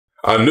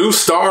A new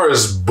star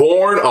is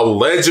born, a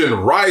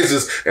legend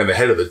rises, and the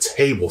head of the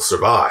table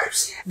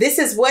survives. This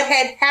is what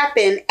had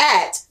happened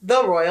at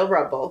the Royal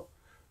Rumble.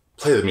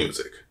 Play the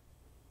music.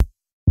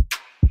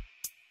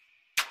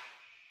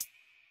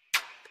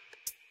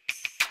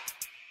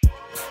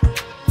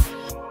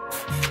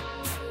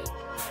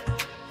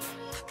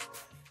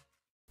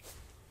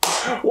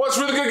 What's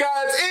really good,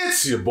 guys?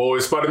 It's your boy,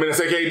 Spider-Man,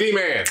 aka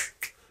D-Man.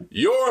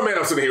 Your man,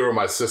 I'm sitting here with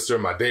my sister,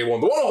 my day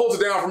one, the one who holds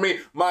it down for me,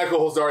 my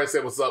co-host Daria. Say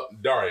what's up,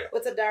 Daria.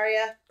 What's up,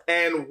 Daria?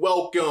 And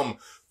welcome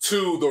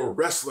to the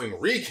wrestling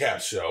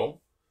recap show.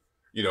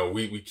 You know,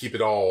 we keep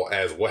it all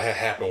as what had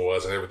happened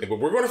was and everything, but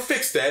we're gonna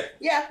fix that.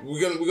 Yeah.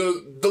 We're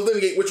gonna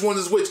delineate which one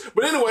is which.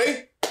 But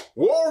anyway,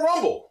 Royal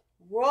Rumble.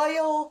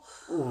 Royal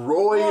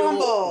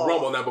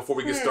Rumble. Now, before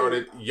we get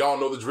started, y'all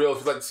know the drill. If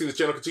you'd like to see the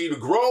channel continue to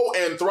grow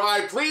and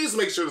thrive, please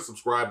make sure to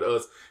subscribe to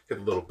us, hit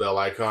the little bell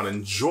icon,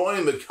 and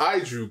join the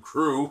Kaiju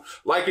crew.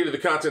 Like any of the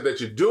content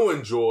that you do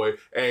enjoy,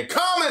 and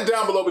comment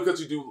down below because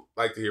you do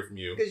like to hear from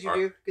you. Because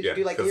you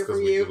do like to hear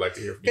from you. Because we do like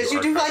to hear from you. Because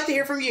you do like to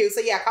hear from you. So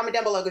yeah, comment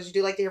down below because you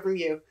do like to hear from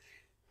you.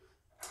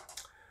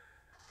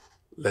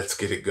 Let's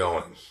get it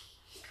going.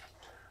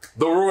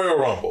 The Royal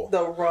Rumble.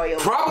 The Royal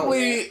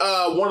Probably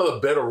one of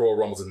the better Royal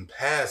Rumbles in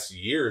past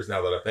years,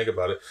 now that I think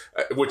about it,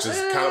 which is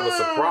kind of a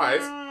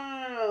surprise.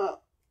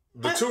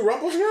 The two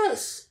Rumbles,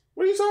 yes.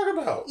 What are you talking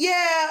about?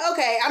 Yeah,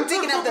 okay. I'm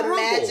thinking of the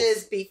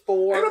matches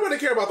before. Ain't nobody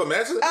care about the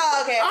matches.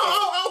 Oh, okay.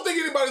 I don't think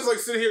anybody's like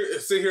sit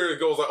here and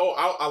goes like, oh,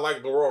 I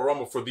like the Royal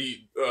Rumble for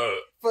the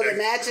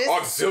matches,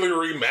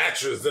 auxiliary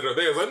matches that are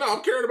there. It's like, no,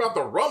 I'm caring about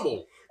the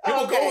Rumble.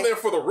 People go there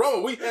for the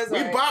Rumble. We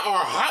buy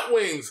our hot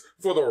wings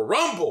for the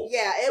Rumble.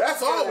 Yeah,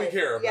 that's all we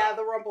care about. Yeah,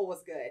 the Rumble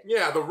was good.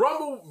 Yeah, the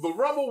Rumble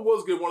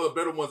was good. One of the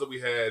better ones that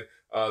we had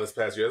this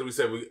past year. As we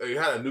said, we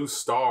had a new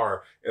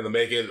star in the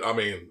making. I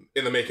mean,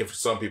 in the making for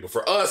some people.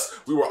 For us,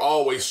 we were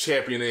always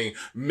championing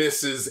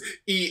Mrs.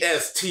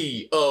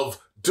 EST of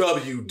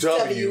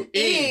WWE,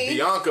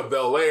 Bianca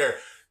Belair.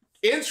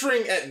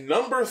 Entering at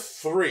number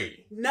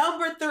 3.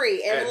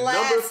 And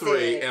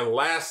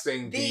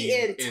lasting the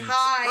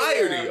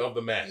entirety of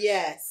the match.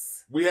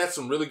 Yes. We had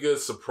some really good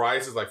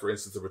surprises, like for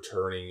instance, the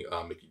returning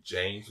Mickie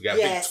James. We got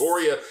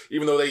Victoria,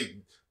 even though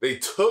they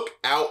took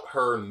out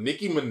her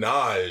Nicki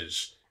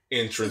Minaj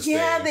entrance.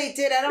 Yeah, they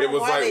did. I don't know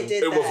why they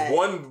did that. It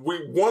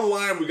was one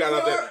line we got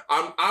out there.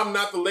 I'm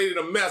not the lady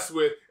to mess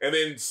with, and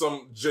then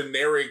some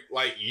generic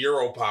like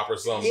Euro pop or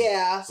some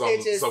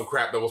some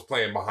crap that was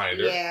playing behind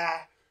her. Yeah.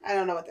 I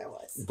don't know what that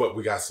was. But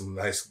we got some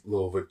nice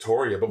little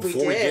Victoria. But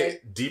before we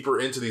get deeper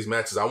into these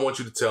matches, I want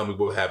you to tell me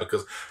what happened.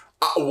 Because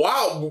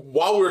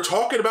while we were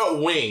talking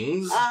about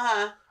wings,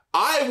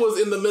 I was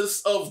in the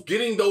midst of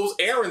getting those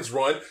errands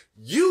run.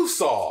 You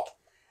saw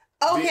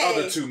the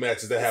other two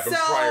matches that happened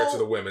prior to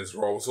the women's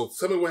Royal. So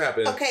tell me what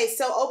happened. Okay,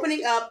 so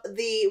opening up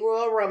the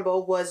Royal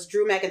Rumble was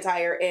Drew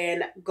McIntyre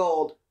and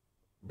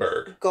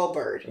Goldberg.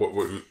 What,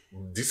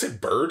 did you say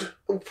Bird?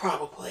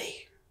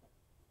 Probably.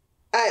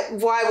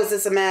 Why was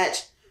this a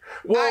match?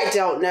 Well, I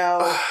don't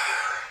know.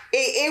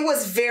 It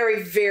was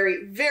very,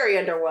 very, very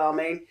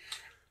underwhelming.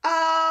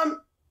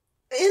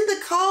 In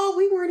the call,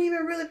 we weren't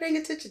even really paying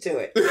attention to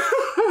it.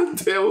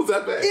 It was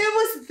that bad.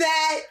 It was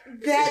that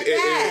bad.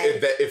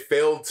 It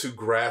failed to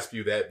grasp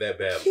you that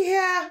bad.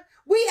 Yeah.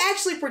 We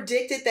actually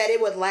predicted that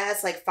it would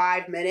last like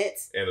 5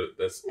 minutes. And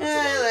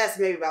that's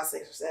maybe about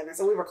 6 or 7.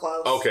 So we were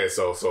close. Okay,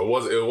 so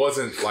it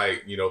wasn't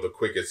like, you know, the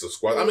quickest of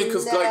squats. I mean,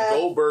 because like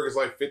Goldberg is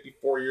like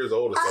 54 years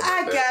old or something.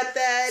 I got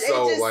that.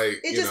 So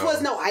it just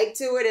was no hype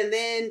to it, and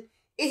then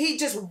he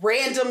just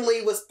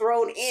randomly was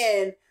thrown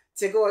in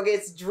to go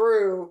against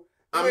Drew,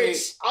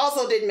 which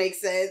also didn't make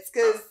sense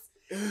because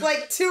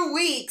like 2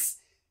 weeks.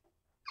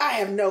 I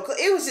have no clue.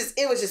 It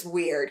was just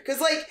weird because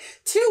like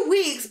 2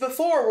 weeks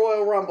before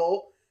Royal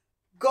Rumble,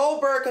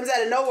 Goldberg comes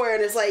out of nowhere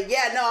and it's like,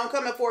 yeah, no, I'm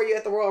coming for you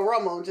at the Royal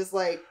Rumble. I'm just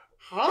like,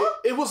 huh?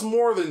 It was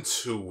more than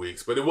 2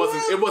 weeks, but it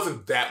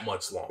wasn't that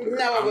much longer.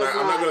 No, I'm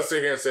not going to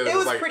sit here and say that it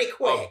was like pretty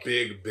quick. A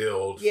big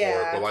build for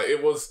it. But like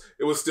it was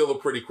still a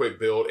pretty quick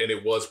build, and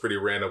it was pretty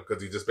random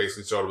because he just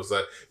basically showed up and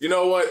said, you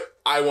know what?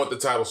 I want the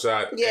title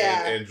shot.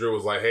 Yeah. And Drew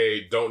was like,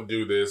 hey, don't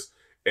do this.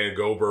 And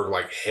Goldberg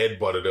like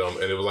headbutted him,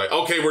 and it was like,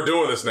 okay, we're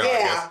doing this now. Yeah. I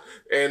guess.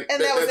 And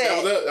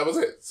that was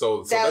it.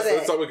 So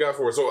that's all we got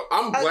for it. So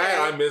I'm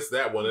glad I missed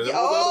that one. And then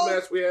what other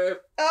match we had?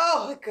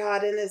 Oh my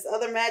God! And this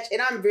other match,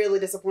 and I'm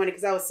really disappointed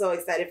because I was so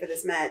excited for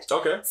this match.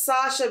 Okay.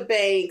 Sasha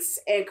Banks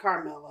and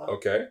Carmella.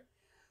 Okay.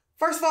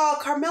 First of all,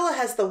 Carmella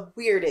has the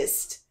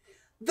weirdest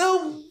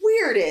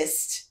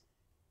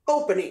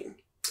opening.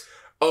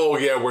 Oh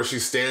yeah, where she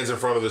stands in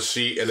front of the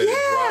sheet and then it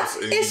drops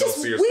and you don't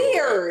see her.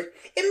 Weird.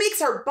 It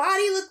makes her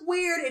body look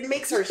weird. It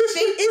makes her shape.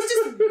 It's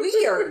just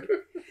weird.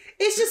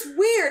 It's just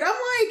weird. I'm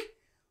like,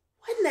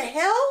 what in the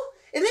hell?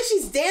 And then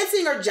she's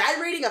dancing or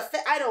gyrating.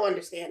 I don't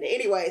understand it.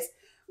 Anyways,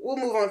 we'll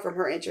move on from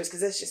her entrance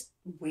because that's just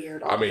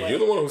weird. I mean, you're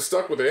the one who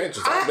stuck with the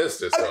entrance. I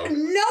missed it, so.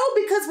 No,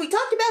 because we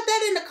talked about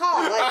that in the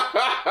car. Like,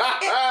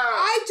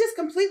 I just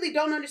completely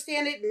don't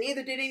understand it.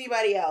 Neither did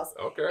anybody else.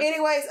 Okay.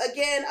 Anyways,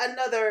 again,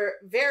 another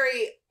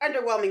very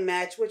underwhelming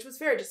match, which was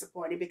very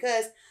disappointing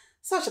because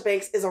Sasha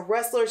Banks is a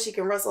wrestler. She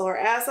can wrestle her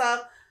ass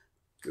off.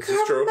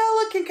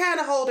 Carmella can kind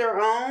of hold her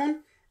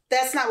own.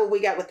 That's not what we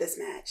got with this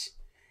match.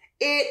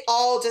 It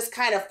all just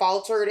kind of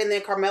faltered, and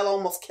then Carmella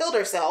almost killed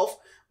herself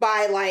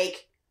by,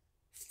 like,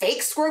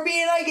 fake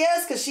scorpion, I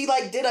guess, because she,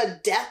 like, did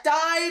a death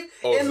dive.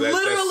 Oh, and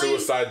that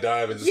suicide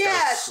dive and just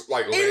kind of,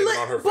 like, landed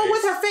on her face? But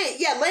with her face.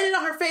 Yeah, landed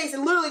on her face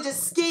and literally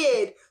just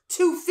skid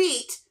 2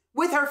 feet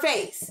with her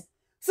face.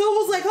 So it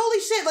was like, holy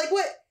shit, like,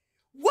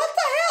 what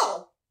the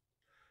hell?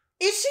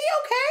 Is she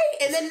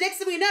okay? And then next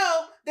thing we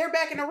know, they're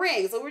back in the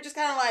ring. So we're just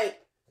kind of like...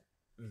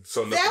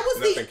 So that was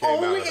the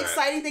only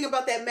exciting thing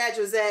about that match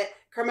was that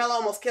Carmella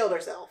almost killed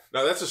herself.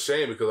 Now that's a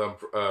shame because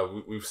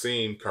we've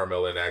seen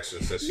Carmella in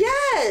action since she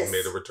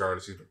made a return.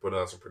 She's been putting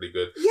on some pretty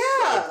good,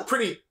 I'd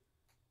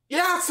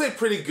say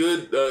pretty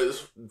good,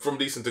 from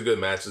decent to good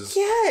matches.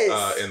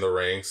 In the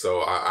ring. So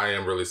I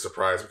am really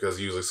surprised because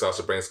usually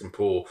Sasha Banks can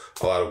pull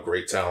a lot of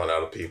great talent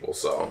out of people.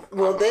 So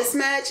this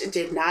match we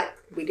did not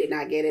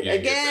get it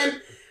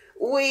again.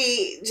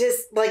 We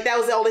just that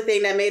was the only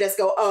thing that made us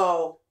go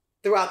oh.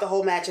 Throughout the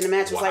whole match. And the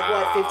match was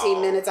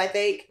 15 minutes, I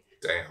think.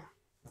 Damn.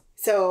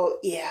 So,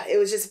 yeah, it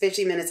was just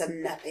 15 minutes of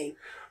nothing.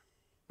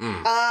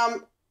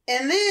 And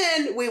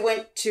then we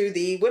went to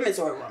the Women's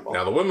Royal Rumble.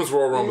 Now, the Women's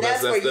Royal Rumble,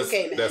 that's where you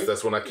came in.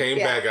 That's when I came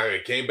back. I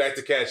came back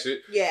to catch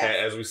it.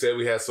 Yeah. As we said,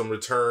 we had some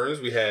returns.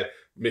 We had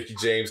Mickie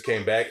James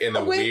came back in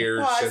a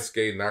weird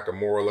Shinsuke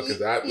Nakamura looking.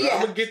 I'm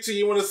going to get to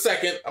you in a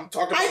second. I'm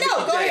talking about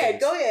Mickie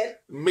James. Go ahead.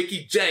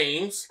 Mickie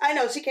James. I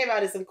know. She came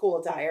out in some cool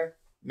attire.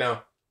 No.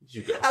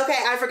 You go. Okay,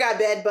 I forgot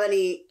Bad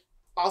Bunny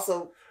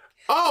also.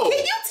 Oh! Can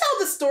you tell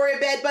the story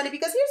of Bad Bunny?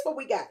 Because here's what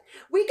we got.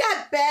 We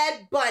got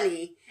Bad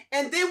Bunny,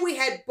 and then we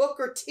had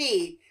Booker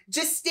T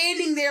just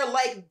standing there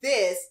like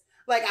this,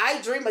 like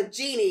I Dream a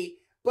Genie,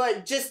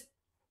 but just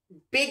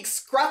big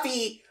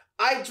scruffy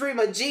I Dream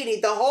a Genie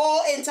the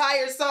whole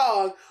entire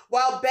song,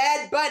 while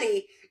Bad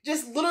Bunny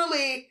just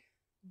literally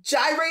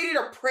gyrated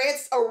or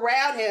pranced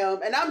around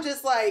him. And I'm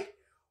just like,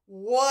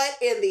 what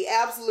in the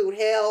absolute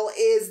hell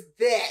is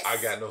this? I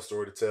got no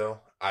story to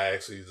tell. I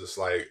actually just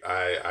I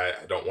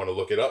don't want to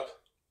look it up.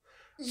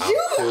 I'm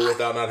cool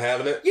without not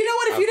having it. You know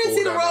what? If you didn't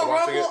see the Royal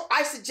Rumble,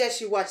 I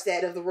suggest you watch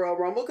that of the Royal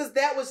Rumble because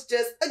that was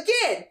just,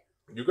 again,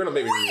 you're going to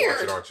make me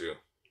rewatch it, aren't you?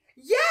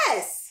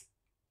 Yes.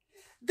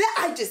 That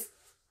I just...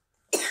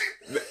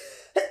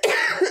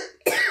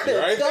 You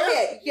right Go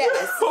ahead.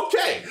 Yes.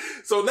 Okay.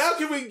 So now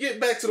can we get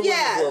back to the Women's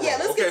Royal Rumble?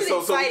 Let's get to the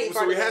exciting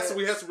part. So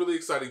we had some really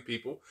exciting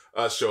people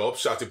show up.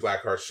 Shotzi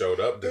Blackheart showed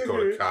up.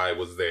 Dakota Kai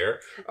was there.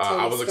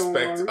 I was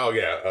expecting. Oh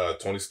yeah,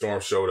 Toni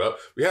Storm showed up.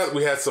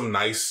 We had some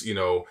nice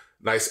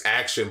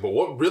action. But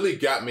what really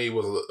got me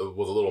was a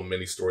little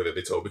mini story that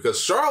they told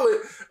because Charlotte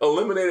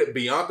eliminated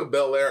Bianca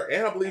Belair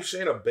and I believe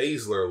Shayna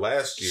Baszler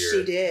last year.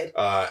 She did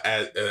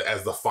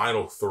as the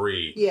final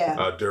 3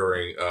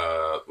 during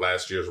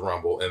last year's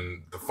Rumble,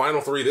 and the final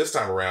 3 this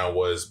time around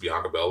was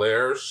Bianca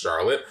Belair,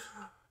 Charlotte,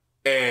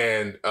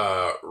 and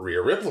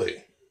Rhea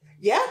Ripley.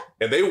 Yeah,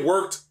 and they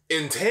worked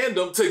in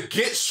tandem to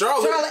get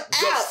Charlotte the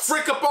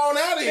frick up on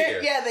out of here.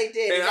 Yeah, they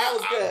did. And that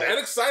was good. That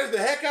excited the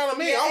heck out of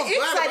me. I was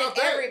glad about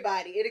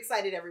that. It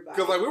excited everybody.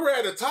 Because we were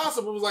at a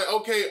toss-up. It was like,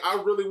 okay,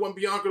 I really want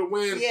Bianca to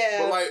win.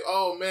 Yeah. But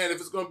oh man, if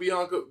it's going to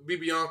be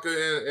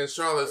Bianca and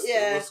Charlotte,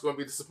 it's going to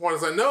be disappointing.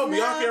 It's like, no,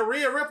 Bianca and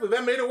Rhea Ripley.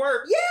 That made it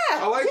work. Yeah.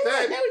 I like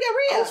that. Now we got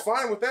Rhea. I was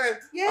fine with that.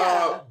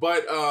 Yeah.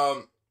 But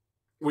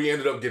we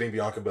ended up getting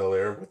Bianca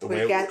Belair with the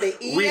win. Got the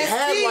EST. We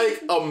had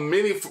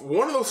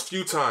one of those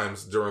few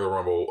times during the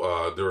Rumble,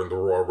 during the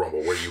Royal Rumble,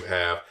 where you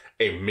have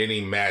a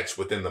mini match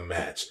within the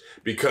match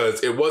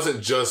because it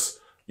wasn't just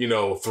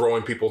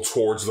throwing people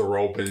towards the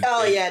rope and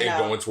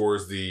going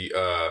towards the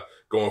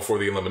going for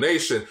the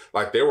elimination.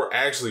 Like they were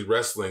actually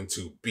wrestling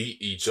to beat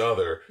each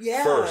other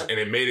first, and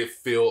it made it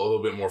feel a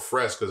little bit more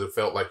fresh because it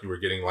felt like you were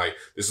getting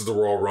this is the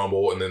Royal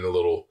Rumble and then the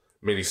little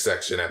mini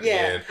section at the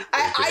end.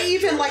 I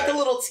even like the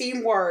little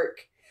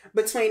teamwork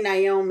between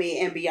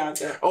Naomi and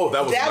Bianca. Oh,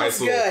 that was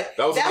good.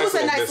 That was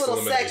a nice little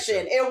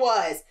section. It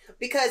was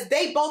because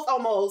they both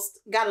almost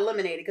got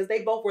eliminated because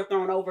they both were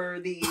thrown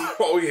over the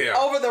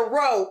over the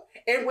rope,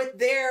 and with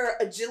their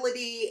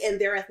agility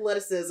and their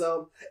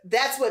athleticism,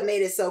 that's what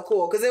made it so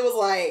cool because it was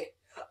like,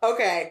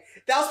 okay,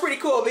 that was pretty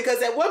cool because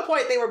at one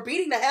point they were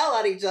beating the hell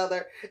out of each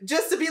other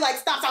just to be like,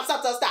 stop.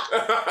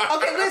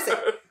 Okay, listen.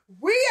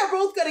 We are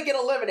both going to get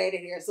eliminated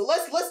here. So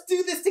let's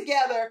do this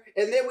together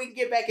and then we can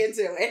get back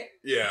into it.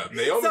 Yeah.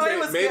 Naomi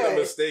made the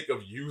mistake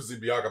of using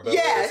Bianca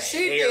Belair's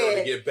hair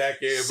to get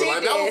back in.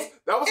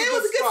 That was a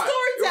good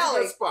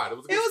storytelling.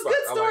 It was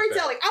good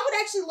storytelling. I would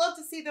actually love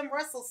to see them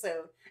wrestle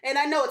soon. And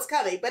I know it's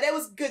coming, but it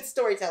was good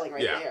storytelling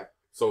there.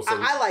 So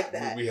I like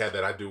that. We had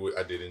that. I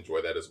did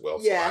enjoy that as well.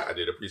 So I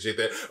did appreciate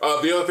that.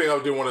 The other thing I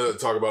do want to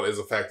talk about is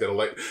the fact that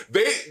Rhea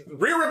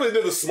Ripley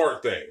did the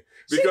smart thing.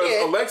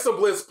 Because Alexa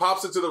Bliss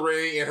pops into the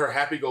ring in her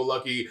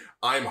happy-go-lucky,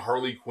 I'm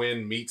Harley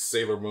Quinn meets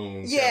Sailor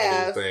Moon kind of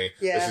little thing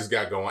that she's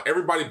got going.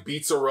 Everybody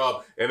beats her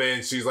up, and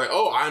then she's like,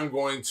 oh, I'm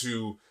going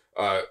to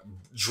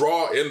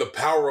draw in the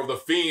power of the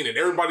Fiend, and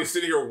everybody's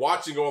sitting here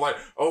watching, going like,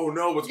 oh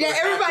no, what's going to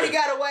happen? Everybody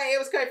got away. It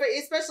was kind of funny,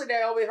 especially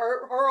Naomi,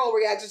 her whole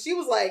reaction. She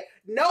was like,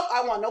 nope,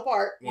 I want no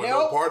part.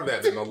 No part of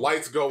that. Then the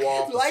lights go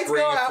off, the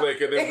screen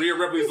flick, and then Rhea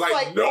Ripley's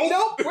like,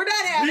 nope, we're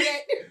not having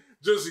it.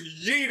 Just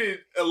yeeted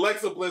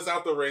Alexa Bliss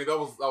out the ring. That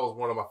was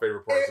one of my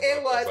favorite parts.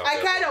 It was. I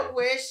kind of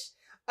wish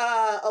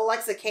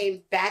Alexa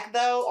came back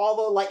though,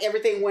 although like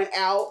everything went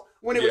out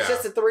when it was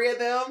just the three of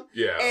them.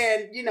 Yeah.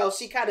 And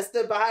she kind of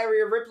stood behind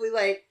Rhea Ripley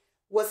like,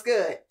 what's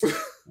good?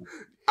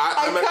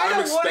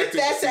 I'm expecting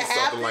to see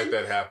something like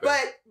that happen.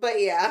 But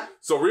yeah.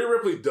 So Rhea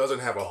Ripley doesn't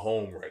have a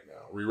home right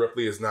now. Rhea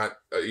Ripley is not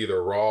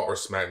either Raw or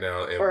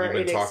SmackDown, and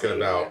we've been talking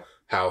about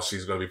how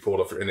she's going to be pulled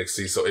up for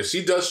NXT. So if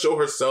she does show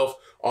herself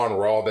on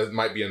Raw, that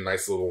might be a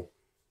nice little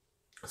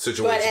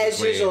situation. But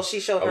as usual, she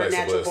showed her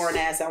natural born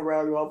ass on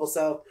Royal Rumble.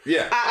 So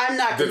yeah, I'm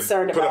not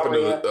concerned about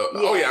Rhea.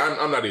 Oh yeah,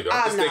 I'm not either.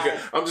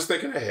 I'm just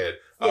thinking ahead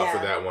for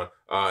that one.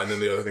 And then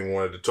the other thing we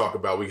wanted to talk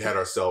about, we had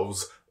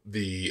ourselves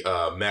the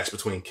match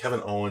between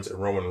Kevin Owens and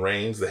Roman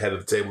Reigns, the head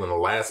of the table in the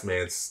last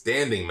man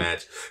standing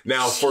match.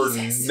 Now, for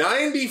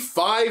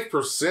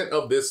 95%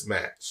 of this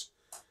match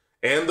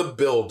and the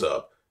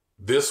build-up,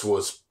 this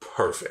was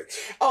perfect.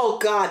 Oh,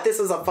 God, this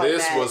was a fun match.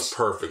 This was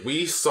perfect.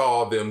 We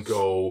saw them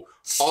go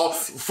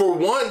off. For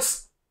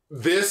once,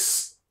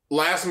 this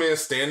last man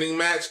standing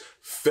match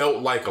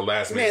felt like a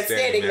last man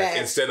standing match.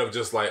 Instead of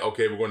just like,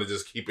 okay, we're going to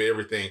just keep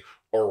everything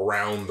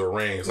around the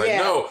ring. It's like,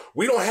 no,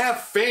 we don't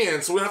have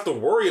fans, so we don't have to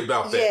worry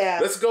about that. Yeah.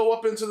 Let's go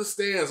up into the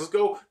stands. Let's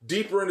go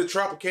deeper into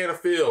Tropicana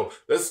Field.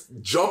 Let's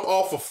jump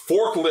off of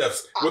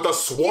forklifts with a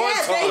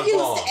swanton bomb. They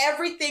used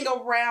everything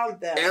around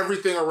them. They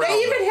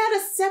even had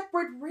a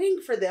separate ring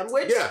for them,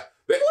 which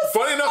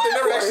funny enough, they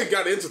never actually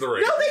got into the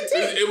ring. No, they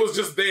didn't. It was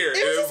just there.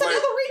 It was just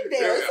another ring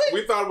there.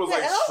 We thought it was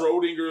like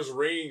Schrodinger's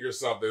ring or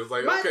something. It was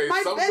like, okay,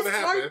 something's going to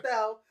happen.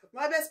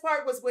 My best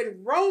part was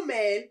when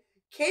Roman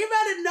came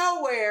out of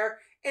nowhere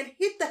and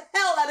hit the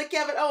hell out of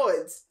Kevin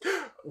Owens.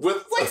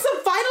 With like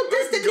some Final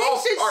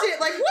Destination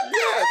shit. Like, what the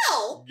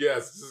hell?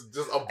 Yes,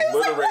 just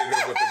obliterated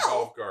him with the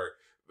golf cart.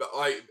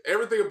 Like,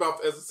 everything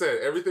about, as I said,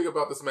 everything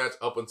about this match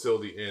up until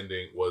the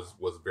ending was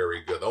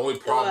very good. The only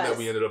problem that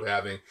we ended up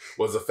having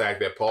was the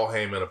fact that Paul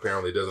Heyman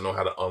apparently doesn't know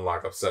how to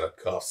unlock a set of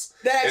cuffs.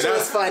 That actually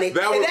was funny.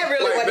 That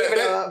really wasn't even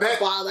a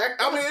bother.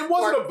 I mean, it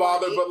wasn't a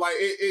bother, but like,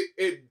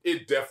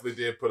 it definitely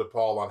did put a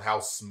pall on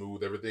how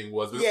smooth everything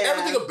was.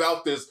 Everything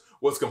about this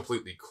was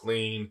completely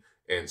clean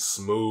and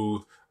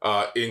smooth,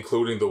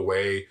 including the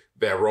way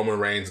that Roman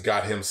Reigns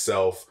got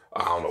himself,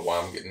 I don't know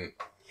why I'm getting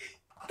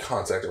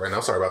contacted right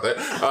now, sorry about that,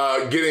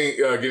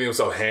 getting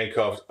himself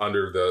handcuffed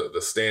under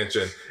the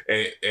stanchion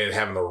and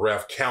having the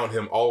ref count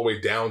him all the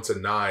way down to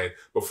 9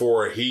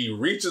 before he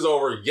reaches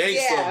over,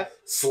 yanks him,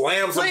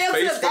 slams him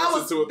face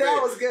first into a thing.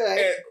 That was good.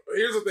 And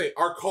here's the thing,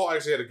 our call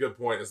actually had a good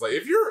point. It's like,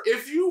 if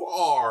you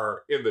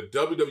are in the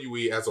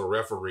WWE as a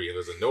referee and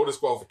there's a no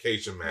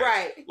disqualification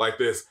match like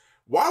this,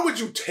 why would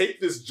you take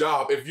this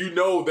job if you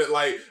know that,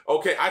 like,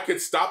 okay, I could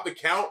stop the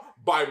count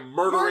by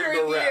murdering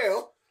the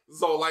ref?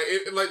 So, like,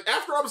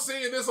 after I'm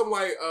seeing this, I'm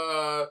like,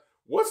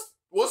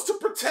 what's to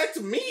protect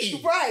me?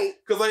 Right.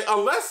 Because, like,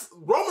 unless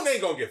Roman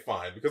ain't gonna get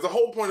fined, because the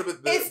whole point of it,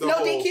 it's no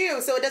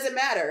DQ, so it doesn't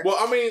matter. Well,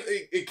 I mean,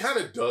 it kind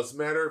of does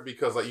matter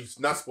because, like, you're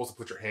not supposed to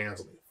put your hands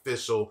on the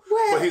official,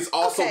 but he's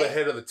also the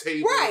head of the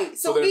table, right?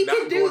 So they're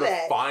not going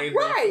to fine him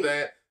for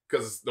that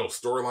because no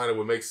storyline it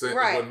would make sense. It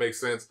wouldn't make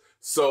sense.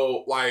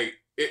 So, like,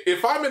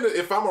 if I'm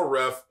a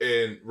ref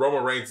and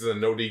Roman Reigns is in a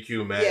no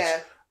DQ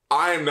match,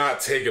 I am not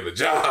taking the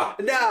job.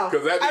 No.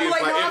 Because that means,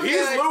 like, if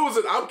he's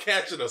losing, I'm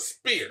catching a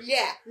spear.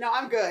 Yeah. No,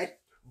 I'm good.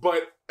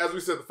 But, as we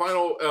said, the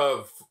final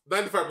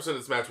 95% of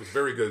this match was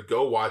very good.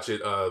 Go watch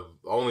it. The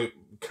only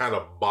kind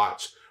of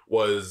botch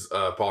was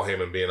Paul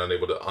Heyman being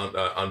unable to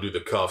undo the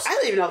cuffs. I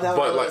don't even know if that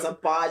was a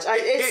botch.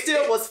 It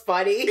still was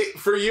funny.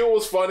 For you, it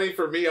was funny.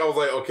 For me, I was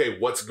like, okay,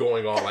 what's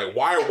going on? Like,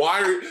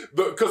 why?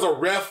 Because a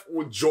ref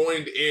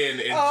joined in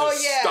and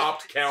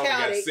stopped counting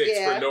at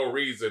 6 for no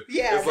reason.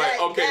 Yeah, it's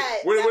like, okay,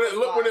 when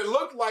it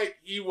looked like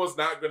he was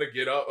not going to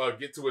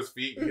get to his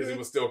feet because he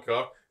was still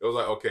cuffed, it was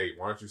like, okay,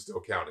 why aren't you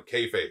still counting?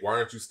 Kayfabe, why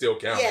aren't you still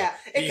counting? Yeah,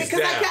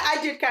 because I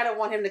did kind of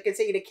want him to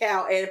continue to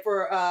count and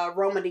for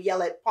Roman to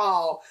yell at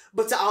Paul,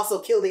 but to also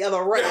kill the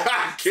other ref.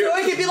 So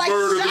he could be like,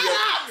 shut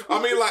up!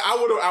 I mean, like,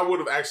 I would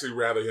have actually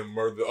rather him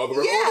murder the other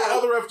ref. Or the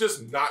other ref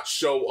just not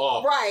show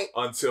up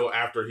until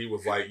after he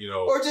was like,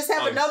 or just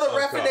have another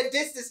ref in the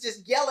distance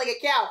just yelling a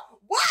count.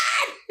 What?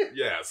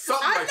 Yeah,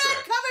 something like that. I'm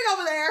not coming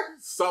over there.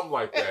 Something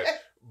like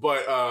that.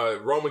 But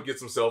Roman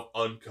gets himself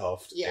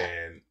uncuffed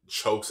and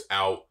chokes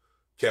out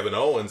Kevin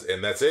Owens,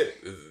 and that's it.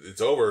 It's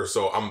over.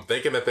 So I'm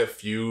thinking that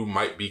feud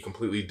might be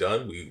completely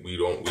done. We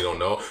don't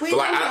know. But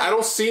like I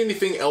don't see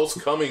anything else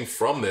coming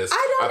from this.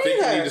 I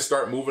think you need to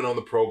start moving on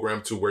the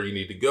program to where you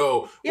need to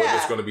go. Whether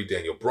it's going to be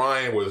Daniel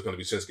Bryan, whether it's going to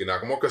be Shinsuke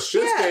Nakamura, because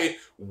Shinsuke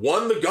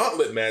won the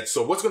gauntlet match.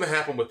 So what's going to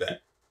happen with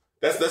that?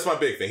 That's my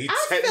big thing.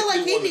 I feel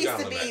like he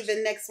needs to be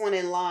the next one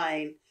in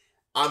line.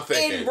 I'm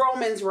thinking in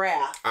Roman's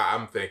wrath.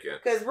 I'm thinking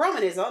because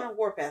Roman is on a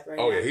warpath right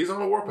now. Oh yeah, he's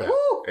on a warpath,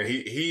 Woo!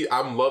 And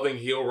I'm loving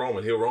heel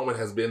Roman. Heel Roman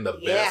has been the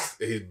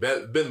best. He's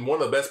been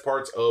one of the best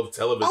parts of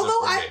television.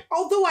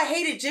 Although I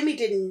hated Jimmy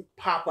didn't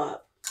pop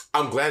up.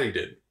 I'm glad he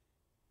did.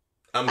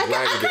 I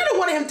kind of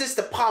wanted him just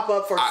to pop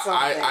up for something.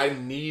 I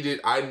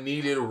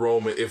needed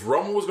Roman. If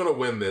Roman was going to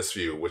win this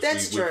feud, which we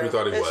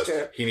thought he was,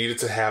 he needed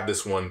to have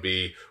this one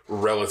be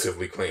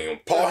relatively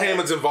clean. Paul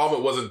Heyman's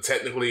involvement wasn't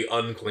technically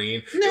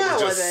unclean. No, it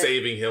was just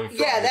saving him from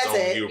his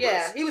own hubris.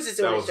 Yeah, he was just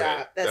doing his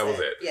job. That was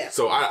it. Yeah.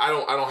 So I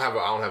don't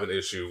have an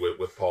issue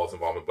with Paul's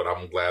involvement, but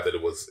I'm glad that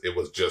it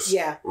was just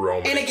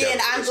Roman. And again,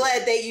 I'm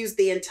glad they used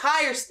the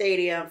entire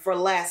stadium for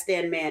Last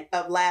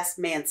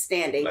Man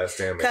Standing.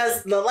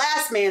 Because the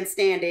Last Man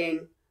Standing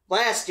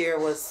last year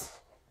was,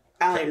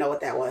 I don't even know what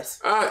that was.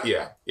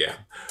 Yeah.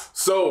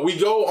 So we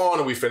go on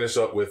and we finish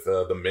up with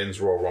the men's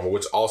Royal Rumble,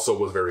 which also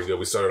was very good.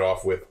 We started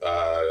off with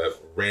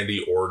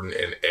Randy Orton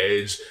and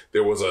Edge.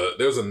 There was a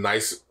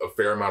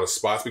fair amount of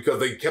spots because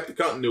they kept the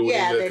continuity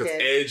because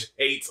Edge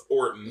hates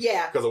Orton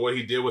because of what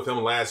he did with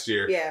him last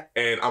year. Yeah.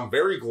 And I'm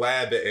very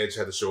glad that Edge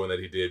had the showing that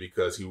he did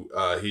because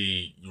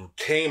he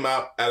came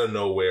out of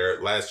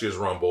nowhere last year's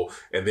Rumble,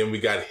 and then we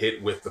got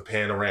hit with the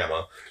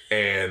panorama,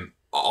 and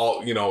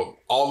all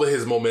of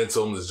his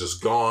momentum is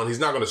just gone. He's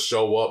not going to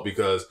show up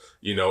because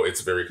it's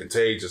very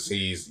contagious.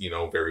 He's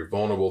very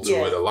vulnerable to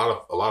it. A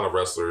lot of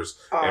wrestlers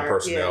and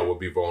personnel will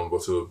be vulnerable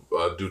to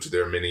due to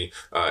their many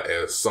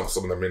some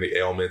of their many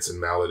ailments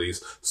and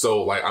maladies.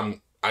 So like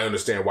I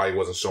understand why he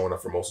wasn't showing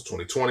up for most of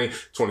 2020.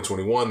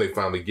 2021, they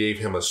finally gave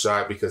him a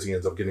shot because he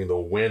ends up getting the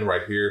win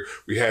right here.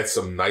 We had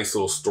some nice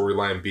little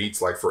storyline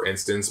beats, like for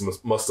instance,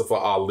 Mustafa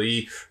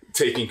Ali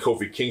taking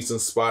Kofi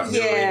Kingston's spot,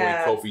 when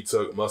Kofi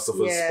took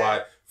Mustafa's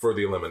spot for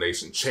the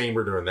Elimination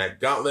Chamber during that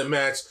gauntlet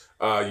match.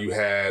 You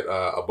had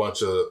a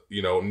bunch of,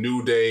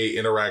 New Day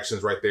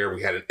interactions right there.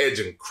 We had an Edge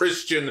and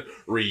Christian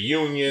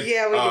reunion.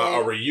 Yeah, we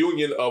did. A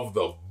reunion of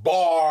the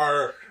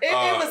Bar. It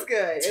was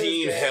good.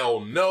 Team Hell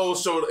No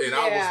showed, and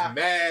I was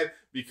mad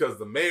because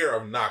the mayor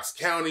of Knox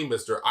County,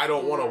 Mr. I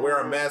don't want to wear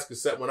a mask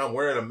except when I'm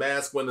wearing a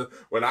mask when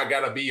I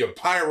gotta be a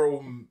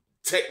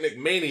pyrotechnic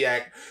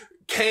maniac,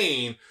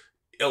 Kane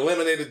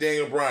eliminated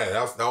Daniel Bryan.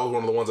 That was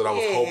one of the ones that I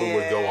was hoping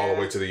would go all the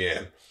way to the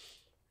end.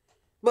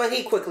 But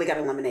he quickly got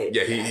eliminated.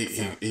 Yeah,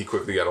 he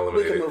quickly got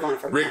eliminated. We can move on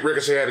from that.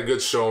 Ricochet had a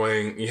good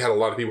showing. You had a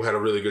lot of people had a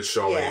really good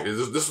showing. Yeah.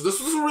 This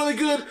was a really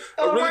good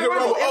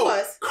Rumble. It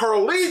was.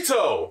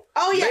 Carlito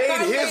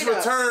made his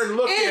return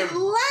looking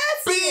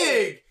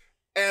big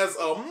as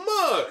a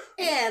mug.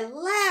 And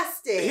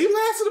lasted. He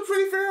lasted a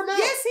pretty fair amount.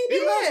 Yes, he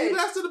did. He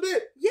lasted a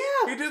bit.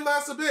 Yeah. He did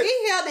last a bit.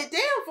 He held it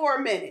down for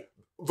a minute.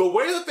 The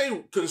way that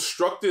they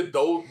constructed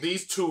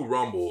these two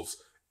Rumbles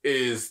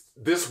is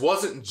this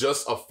wasn't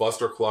just a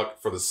fustercluck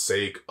for the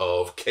sake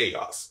of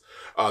chaos.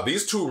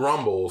 These two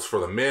Rumbles for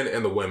the men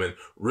and the women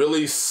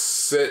really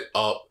set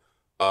up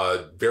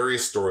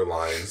various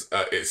storylines.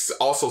 It's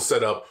also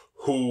set up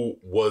who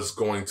was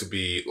going to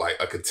be like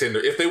a contender.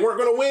 If they weren't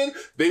going to win,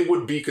 they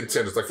would be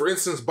contenders. Like for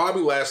instance,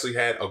 Bobby Lashley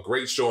had a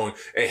great showing,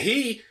 and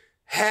he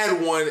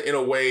had one in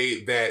a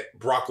way that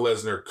Brock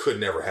Lesnar could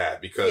never have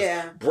because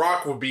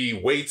Brock would be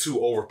way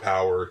too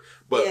overpowered.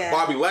 But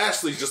Bobby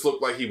Lashley just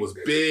looked like he was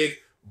big,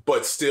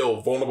 but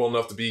still vulnerable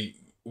enough to be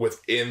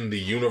within the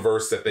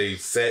universe that they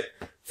set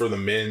for the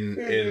men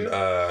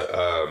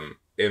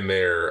in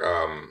their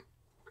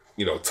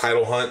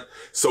title hunt.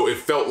 So it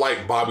felt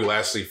like Bobby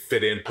Lashley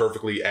fit in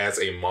perfectly as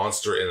a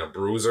monster and a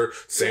bruiser.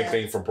 Same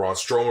thing from Braun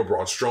Strowman.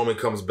 Braun Strowman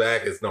comes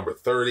back. It's number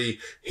 30.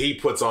 He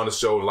puts on a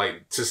show,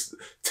 like just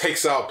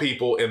takes out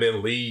people and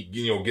then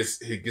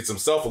gets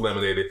himself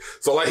eliminated.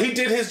 So like he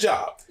did his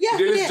job. Yeah,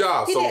 he did his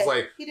job. So it's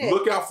like,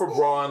 look out for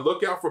Braun,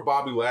 look out for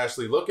Bobby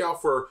Lashley, look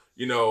out for,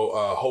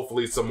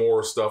 hopefully some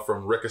more stuff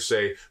from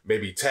Ricochet,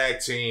 maybe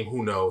tag team,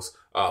 who knows.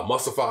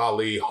 Mustafa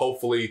Ali,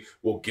 hopefully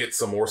we'll get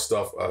some more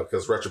stuff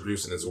because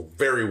Retribution is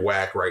very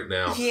whack right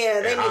now.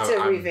 Yeah, they need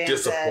to revamp I'm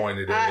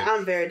disappointed in it.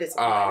 I'm very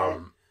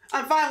disappointed.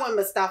 I'm fine with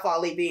Mustafa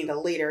Ali being the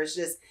leader. It's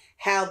just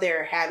how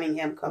they're having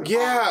him come.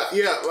 Yeah.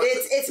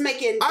 It's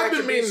making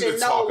Retribution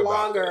no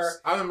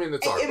longer. I don't mean to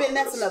talk about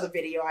that's another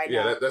video. I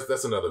know. Yeah,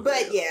 that's another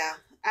video.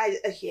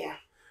 But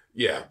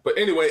yeah. But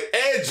anyway,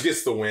 Edge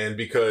gets the win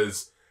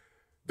because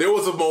there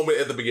was a moment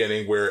at the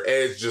beginning where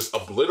Edge just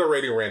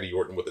obliterating Randy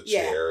Orton with a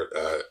chair,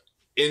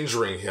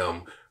 injuring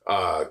him,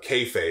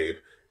 kayfabe,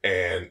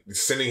 and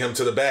sending him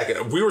to the back.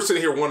 And we were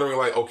sitting here wondering,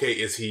 like, okay,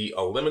 is he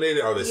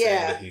eliminated? Are they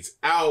saying that he's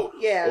out?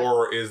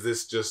 Or is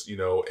this just, you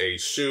know, a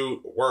shoot,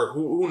 work?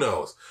 Who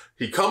knows?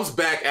 He comes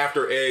back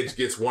after Edge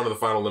gets one of the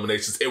final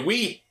eliminations, and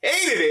we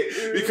hated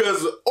it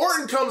because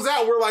Orton comes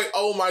out. We're like,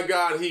 oh my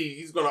God,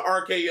 he's going to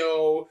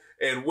RKO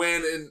and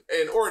win,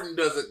 and Orton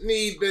doesn't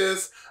need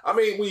this. I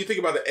mean, when you think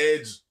about it,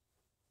 Edge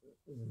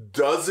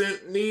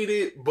doesn't need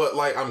it, but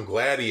like, I'm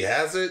glad he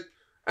has it.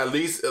 At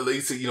least,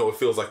 you know, it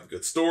feels like a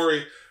good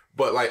story.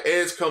 But like,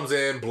 Edge comes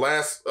in,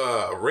 blasts,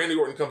 Randy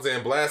Orton comes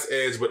in, blasts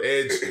Edge, but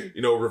Edge,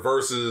 you know,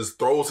 reverses,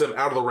 throws him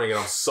out of the ring. And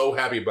I'm so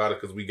happy about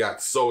it because we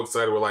got so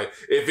excited. We're like,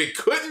 if it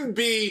couldn't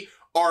be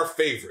our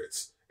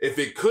favorites, if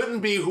it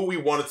couldn't be who we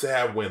wanted to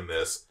have win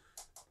this,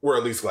 we're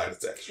at least glad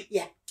it's Edge.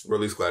 Yeah. We're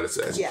at least glad it's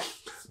Edge. Yeah.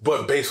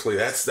 But basically,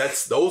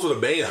 those are the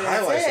main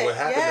highlights of what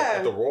happened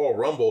at the Royal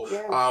Rumble.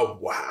 Yeah.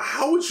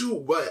 How would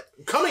you,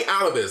 coming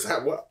out of this,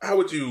 how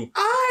would you?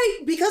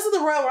 Because of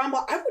the Royal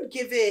Rumble, I would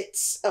give it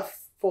a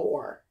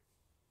 4.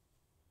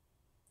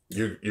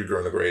 You're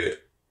going to grade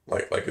it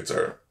like it's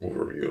our movie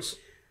reviews.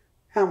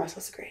 How am I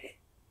supposed to grade it?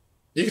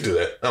 You can do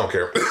that. I don't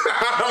care.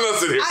 I'm not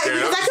sitting here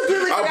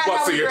caring. I'm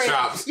busting your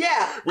chops.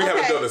 Yeah. We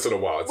haven't done this in a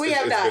while. It's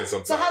been some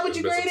time. So how would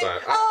you grade it?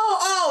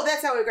 Oh,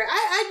 that's how we grade.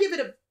 I'd give it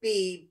a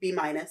B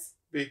minus.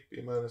 B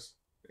minus.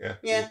 Yeah.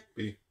 Yeah.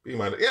 B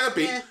minus. Yeah,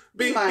 B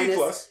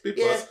plus. B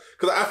plus. Yeah.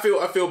 Because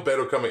I feel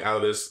better coming out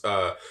of this.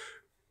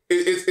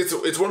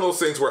 It's one of those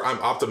things where I'm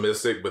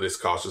optimistic, but it's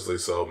cautiously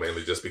so,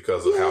 mainly just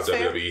because of how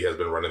WWE has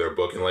been running their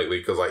booking lately.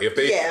 Because like if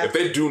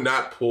they do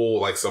not pull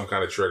like some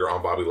kind of trigger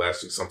on Bobby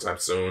Lashley sometime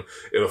soon,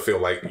 it'll feel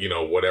like, you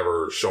know,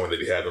 whatever showing that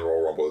he had in the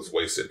Royal Rumble is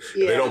wasted.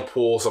 If they don't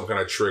pull some kind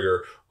of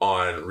trigger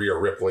on Rhea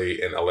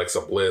Ripley and Alexa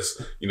Bliss,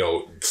 you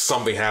know,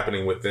 something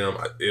happening with them,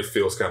 it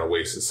feels kind of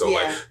wasted. So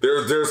like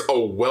there's a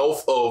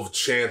wealth of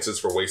chances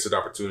for wasted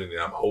opportunity,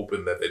 and I'm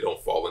hoping that they don't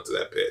fall into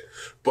that pit.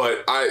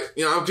 But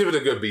I'll give it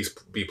a good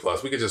B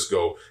plus. We could just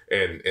go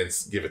and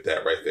give it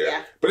that right there.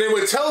 Yeah. But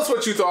anyway, tell us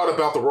what you thought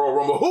about the Royal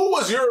Rumble. Who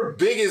was your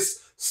biggest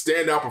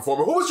standout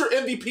performer? Who was your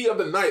MVP of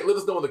the night? Let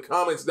us know in the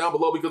comments down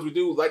below, because we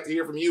do like to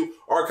hear from you,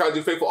 our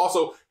HEELKAIJU faithful.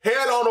 Also,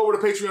 head on over to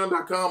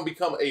patreon.com,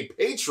 become a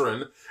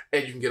patron,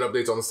 and you can get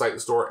updates on the site, the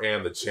store,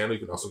 and the channel. You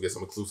can also get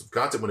some exclusive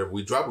content whenever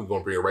we drop. We're going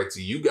to bring it right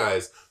to you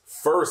guys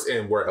first.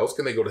 And where else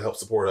can they go to help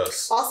support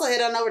us? Also,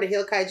 head on over to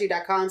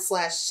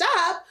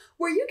HEELKAIJU.com/shop,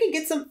 where you can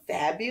get some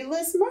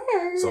fabulous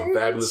merch. Some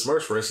fabulous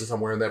merch. For instance, I'm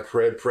wearing that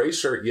Pray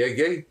shirt. Yeah,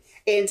 gay.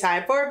 In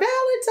time for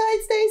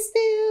Valentine's Day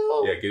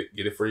still. Yeah,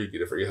 get it for you.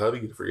 Get it for your hubby.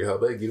 Get it for your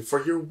hubby. Get it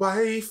for your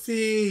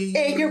wifey.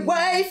 And your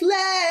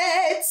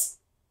wifelets.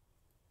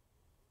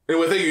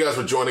 Anyway, thank you guys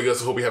for joining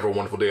us. I hope you have a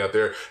wonderful day out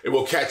there. And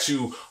we'll catch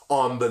you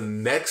on the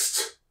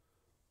next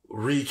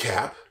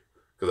recap.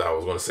 Because I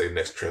was going to say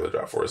next trailer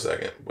drop for a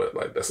second. But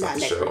like that's not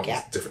the show.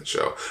 Recap. It's a different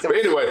show. But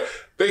anyway,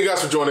 thank you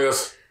guys for joining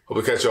us. Hope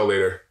to catch y'all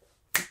later.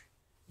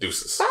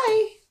 Deuces.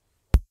 Bye.